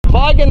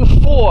wagon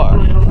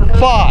 4,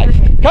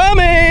 5.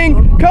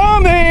 Coming!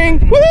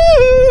 Coming!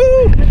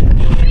 Woo!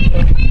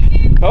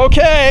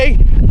 Okay.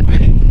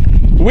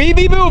 We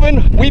be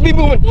moving. We be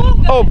moving.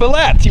 Oh,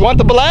 billet. You want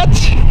the billet?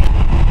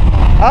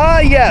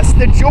 Ah, yes,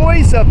 the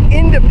joys of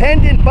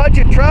independent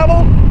budget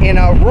travel in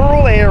a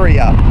rural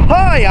area.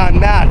 Hi, I'm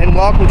Matt, and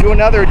welcome to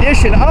another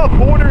edition of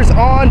Borders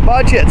on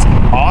Budgets.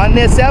 On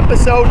this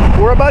episode,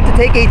 we're about to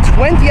take a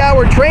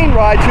 20-hour train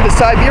ride through the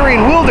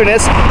Siberian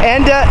wilderness,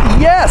 and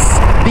yes,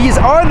 these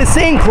are the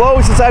same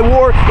clothes as I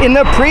wore in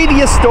the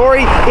previous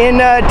story in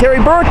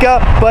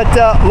Terryburka, but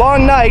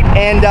long night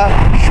and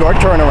short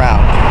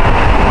turnaround.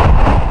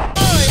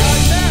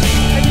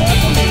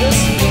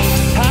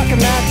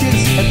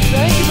 Matches, and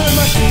thank you very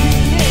much for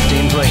tuning in.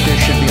 Seems like this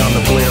should be on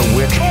the Blair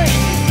Witch.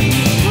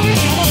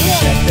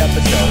 Next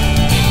episode.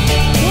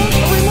 What a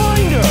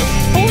reminder!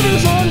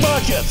 Borders on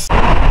Budgets.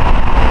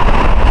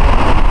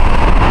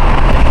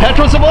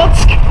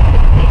 Petrozavodsk?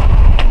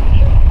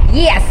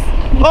 Yes.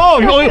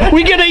 Oh,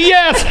 we get a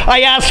yes.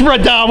 I asked for a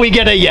da, we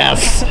get a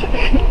yes.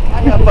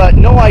 I have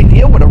no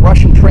idea what a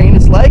Russian train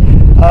is like,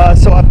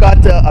 so I've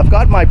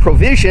got my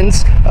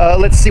provisions.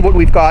 Let's see what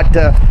we've got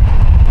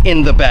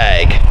in the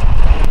bag.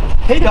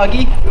 Hey,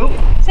 doggy. Ooh.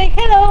 Say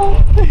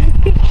hello.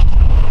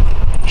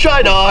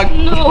 Shy dog.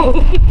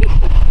 No.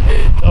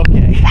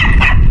 Okay.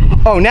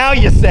 Oh, now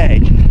you say.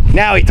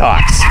 Now he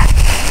talks.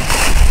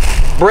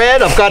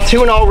 Bread, I've got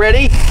tuna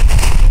already.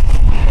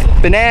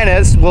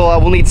 Bananas,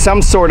 we'll need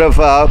some sort of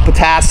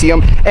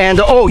potassium. And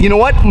oh, you know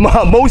what?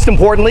 Most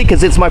importantly,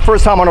 because it's my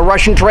first time on a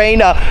Russian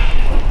train,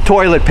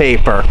 toilet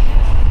paper.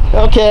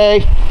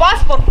 Okay.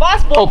 Passport.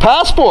 Oh,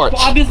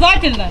 passports.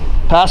 Обязательно.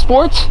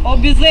 Passports?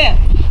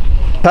 Обязательно.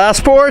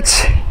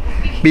 Passports,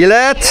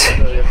 billet,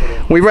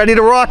 we ready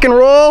to rock and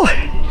roll?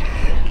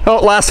 Oh,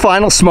 last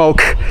final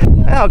smoke.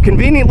 Now,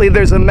 conveniently,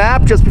 there's a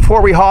map just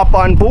before we hop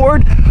on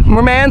board.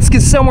 Murmansk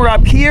is somewhere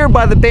up here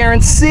by the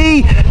Barents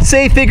Sea.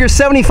 Say, figure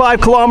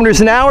 75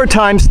 kilometers an hour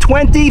times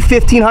 20,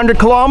 1,500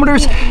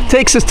 kilometers,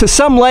 takes us to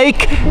some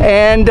lake,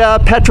 and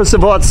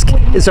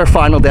Petrozavodsk is our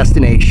final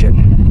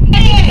destination.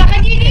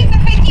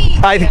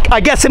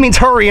 I guess it means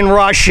hurry in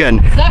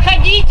Russian.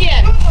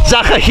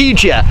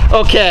 Заходите.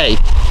 Okay.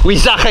 We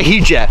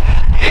заходите.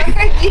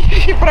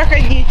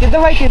 Проходите.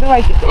 Давайте.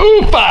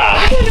 Опа!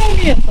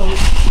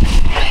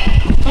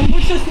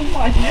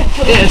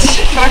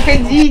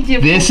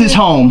 This is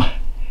home.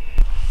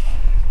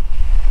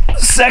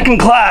 Second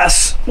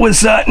class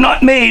was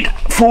not made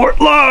for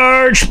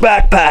large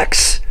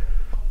backpacks.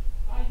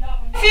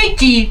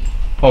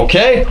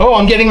 Okay. Oh,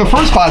 I'm getting a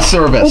first class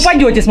service.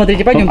 Упадете,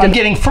 смотрите, пойдемте. I'm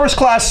getting first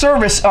class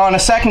service on a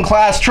second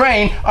class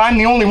train. I'm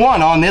the only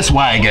one on this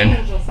wagon.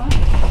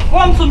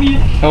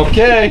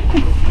 Okay.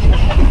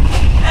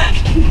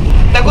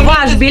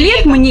 Ваш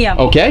билет мне.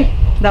 Okay.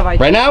 Давайте.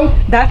 Right now?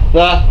 Да.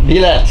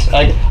 Billet.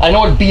 I know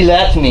what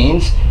billet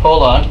means.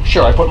 Hold on.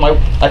 Sure, I put my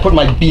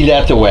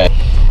billet away.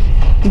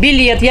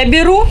 Билет я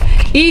беру.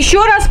 И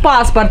еще раз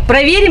паспорт.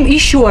 Проверим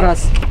еще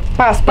раз.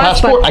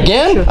 Passport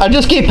again? I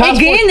just gave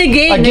passport.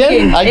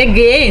 Again.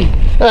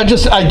 I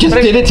just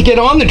did it to get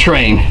on the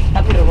train.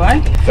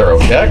 Открывай. Thorough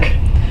check.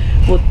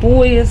 Вот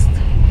поезд,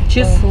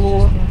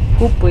 число,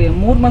 купе,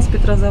 Мурманск,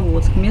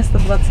 Петрозаводск, место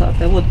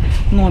 20. Вот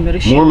номер.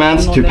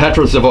 Murmansk to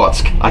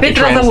Petrozavodsk. I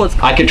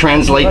could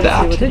translate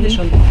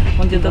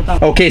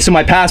that. Okay, so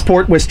my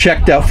passport was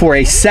checked out for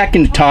a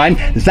second time.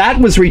 That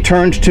was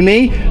returned to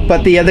me,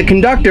 but the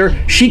conductor,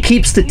 she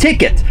keeps the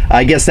ticket.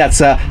 I guess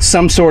that's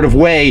some sort of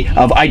way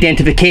of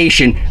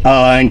identification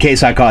in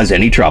case I cause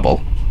any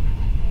trouble.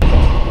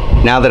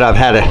 Now that I've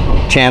had a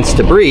chance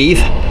to breathe,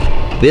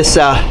 this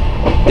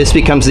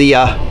becomes the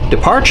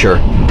departure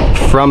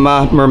from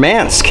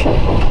Murmansk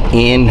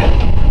in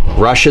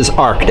Russia's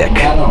Arctic.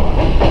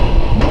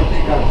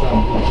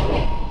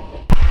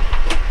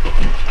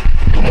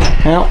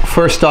 Well,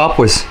 first stop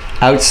was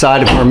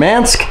outside of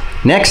Murmansk.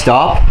 Next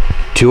stop,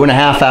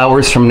 2.5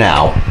 hours from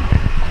now.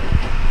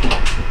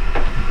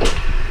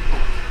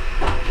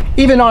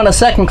 Even on a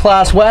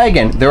second-class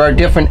wagon, there are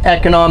different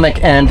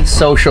economic and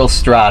social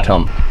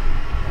stratum.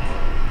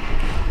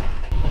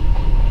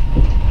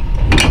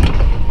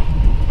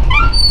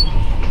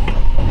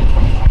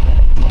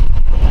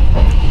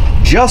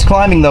 Just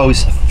climbing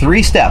those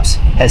 3 steps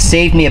has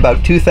saved me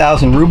about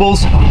 2,000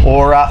 rubles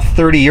or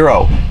 30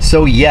 euro.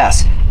 So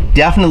yes,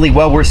 definitely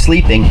well worth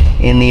sleeping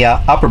in the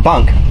upper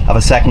bunk of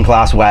a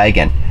second-class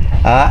wagon.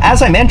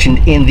 As I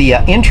mentioned in the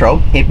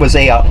intro, it was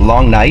a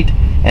long night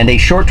and a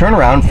short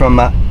turnaround from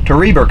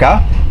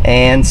Terryburka,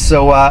 and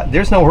so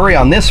there's no hurry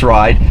on this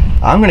ride.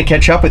 I'm going to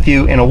catch up with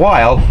you in a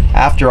while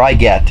after I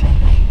get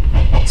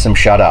some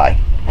shut-eye.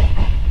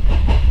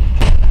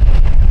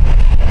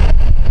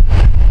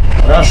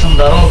 Russian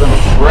дорогам.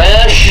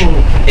 Fresh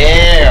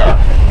air.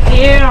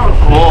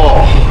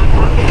 Oh.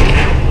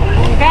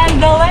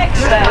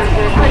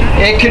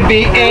 It could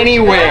be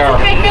anywhere.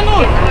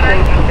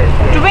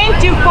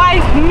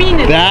 25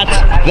 minutes.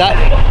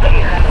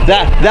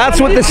 That's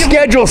what the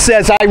schedule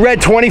says. I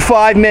read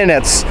 25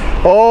 minutes.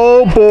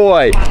 Oh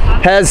boy.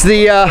 Has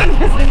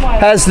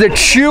the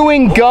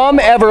chewing gum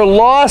ever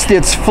lost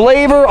its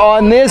flavor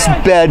on this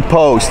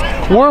bedpost?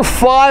 We're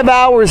 5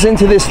 hours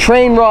into this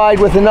train ride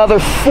with another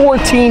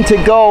 14 to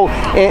go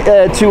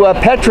to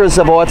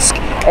Petrozavodsk,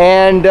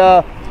 and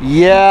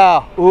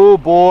yeah, oh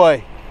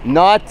boy,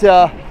 not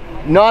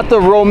the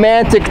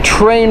romantic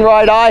train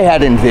ride I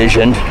had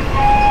envisioned.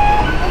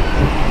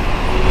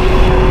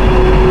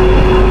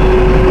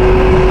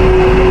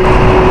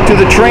 To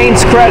the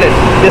train's credit,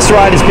 this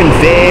ride has been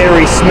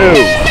very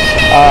smooth.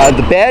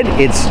 The bed,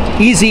 it's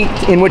easy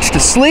in which to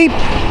sleep.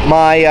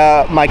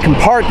 My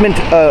compartment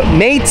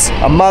mates,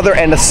 a mother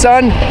and a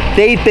son,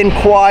 they've been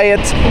quiet,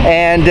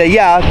 and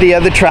yeah,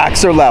 the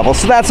tracks are level,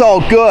 so that's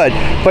all good.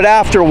 But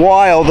after a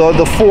while,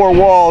 the four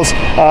walls,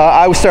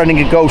 I was starting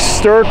to go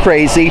stir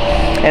crazy,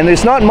 and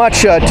there's not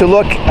much to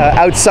look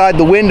outside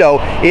the window.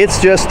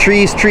 It's just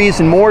trees,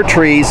 trees, and more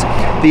trees.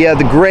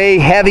 The gray,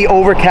 heavy,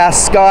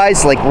 overcast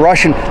skies like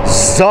Russian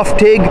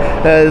softig,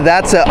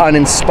 that's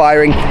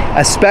uninspiring,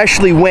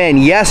 especially when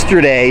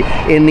yesterday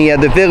in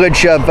the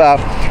village of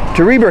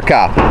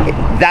Teribirka,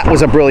 that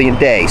was a brilliant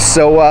day.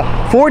 So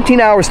 14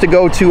 hours to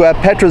go to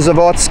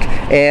Petrozavodsk,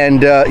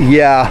 and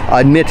yeah,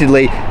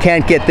 admittedly,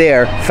 can't get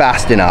there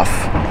fast enough.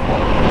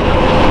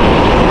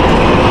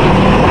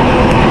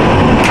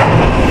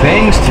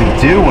 Things to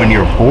do when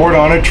you're bored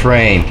on a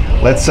train.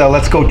 Let's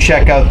go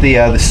check out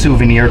the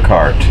souvenir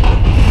cart.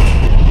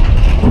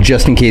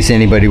 Just in case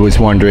anybody was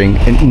wondering,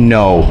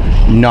 no,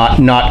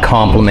 not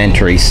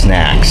complimentary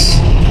snacks.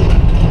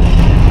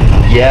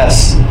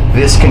 Yes,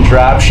 this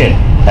contraption,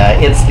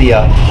 it's the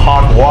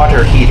hot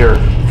water heater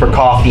for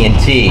coffee and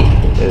tea,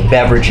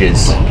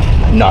 beverages,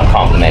 not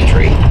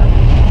complimentary.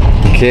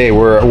 Okay,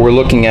 we're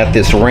looking at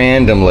this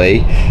randomly.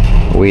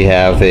 We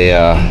have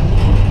a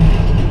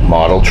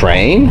model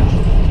train,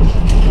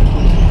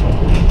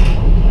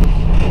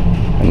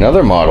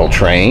 another model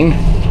train,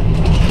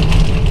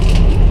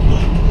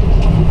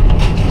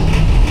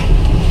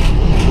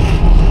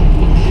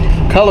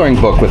 coloring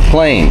book with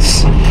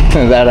planes.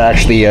 That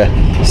actually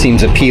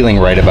seems appealing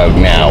right about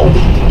now.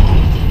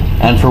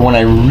 And for when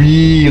I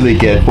really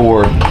get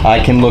bored, I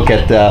can look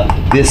at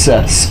this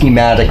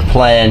schematic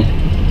plan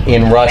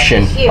in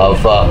Russian of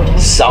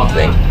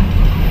something.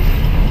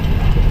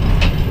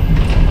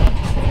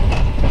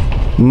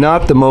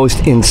 Not the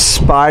most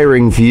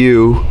inspiring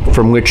view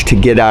from which to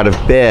get out of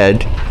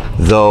bed,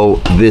 though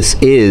this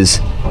is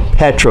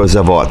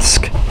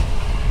Petrozavodsk.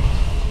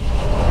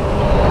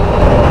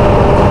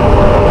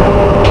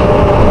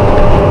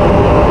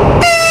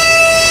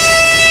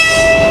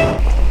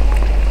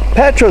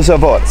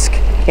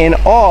 Petrozavodsk in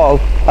all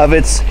of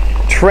its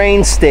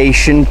train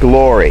station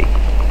glory.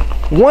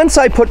 Once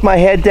I put my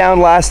head down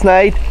last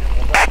night,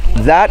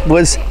 that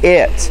was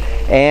it.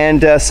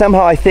 And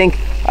somehow I think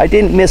I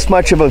didn't miss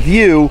much of a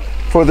view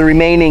for the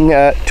remaining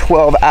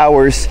 12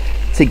 hours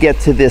to get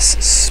to this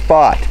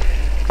spot.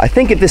 I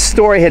think if this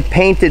story had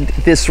painted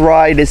this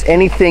ride as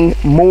anything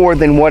more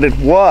than what it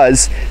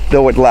was,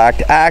 though it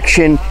lacked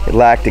action, it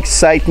lacked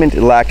excitement,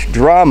 it lacked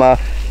drama,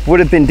 would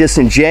have been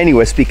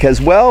disingenuous because,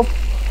 well,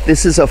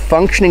 this is a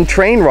functioning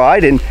train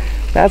ride, and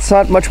that's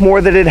not much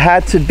more than it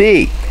had to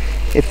be.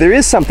 If there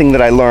is something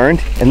that I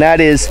learned, and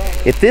that is,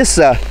 if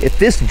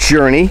this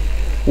journey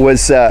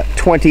was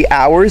 20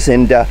 hours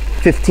and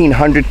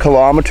 1,500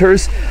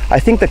 kilometers, I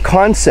think the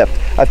concept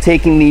of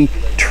taking the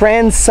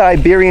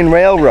Trans-Siberian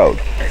Railroad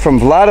from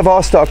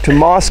Vladivostok to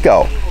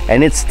Moscow,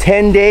 and it's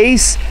 10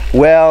 days,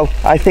 well,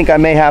 I think I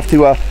may have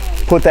to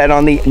put that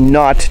on the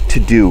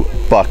not-to-do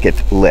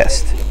bucket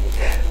list.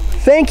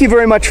 Thank you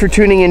very much for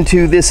tuning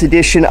into this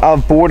edition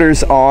of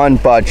Borders on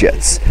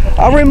Budgets.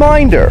 A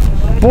reminder,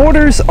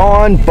 Borders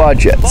on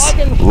Budgets,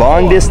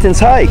 long distance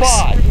hikes,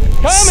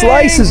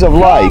 slices of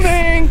life,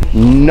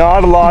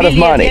 not a lot of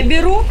money.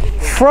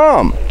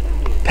 From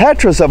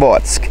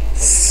Petrozavodsk,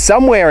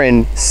 somewhere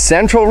in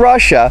central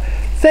Russia,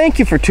 thank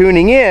you for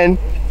tuning in,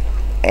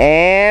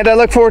 and I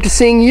look forward to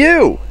seeing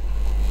you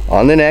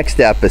on the next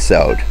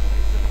episode.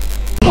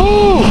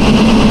 Ooh,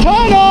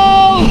 tunnel!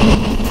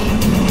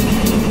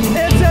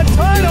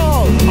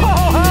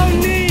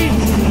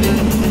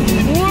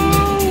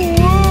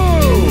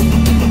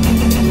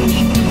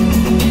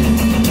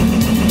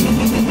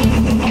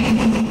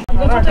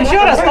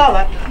 Еще раз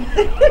стало.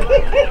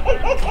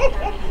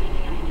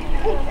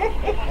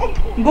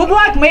 Good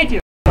luck, Matthew.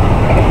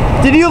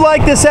 Did you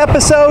like this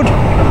episode?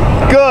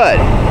 Good.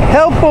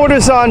 Help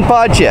Borders on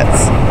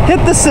Budgets.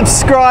 Hit the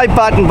subscribe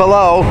button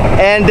below,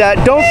 and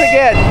don't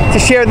forget to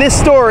share this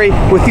story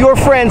with your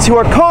friends who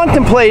are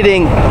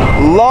contemplating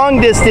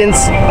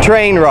long-distance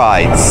train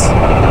rides.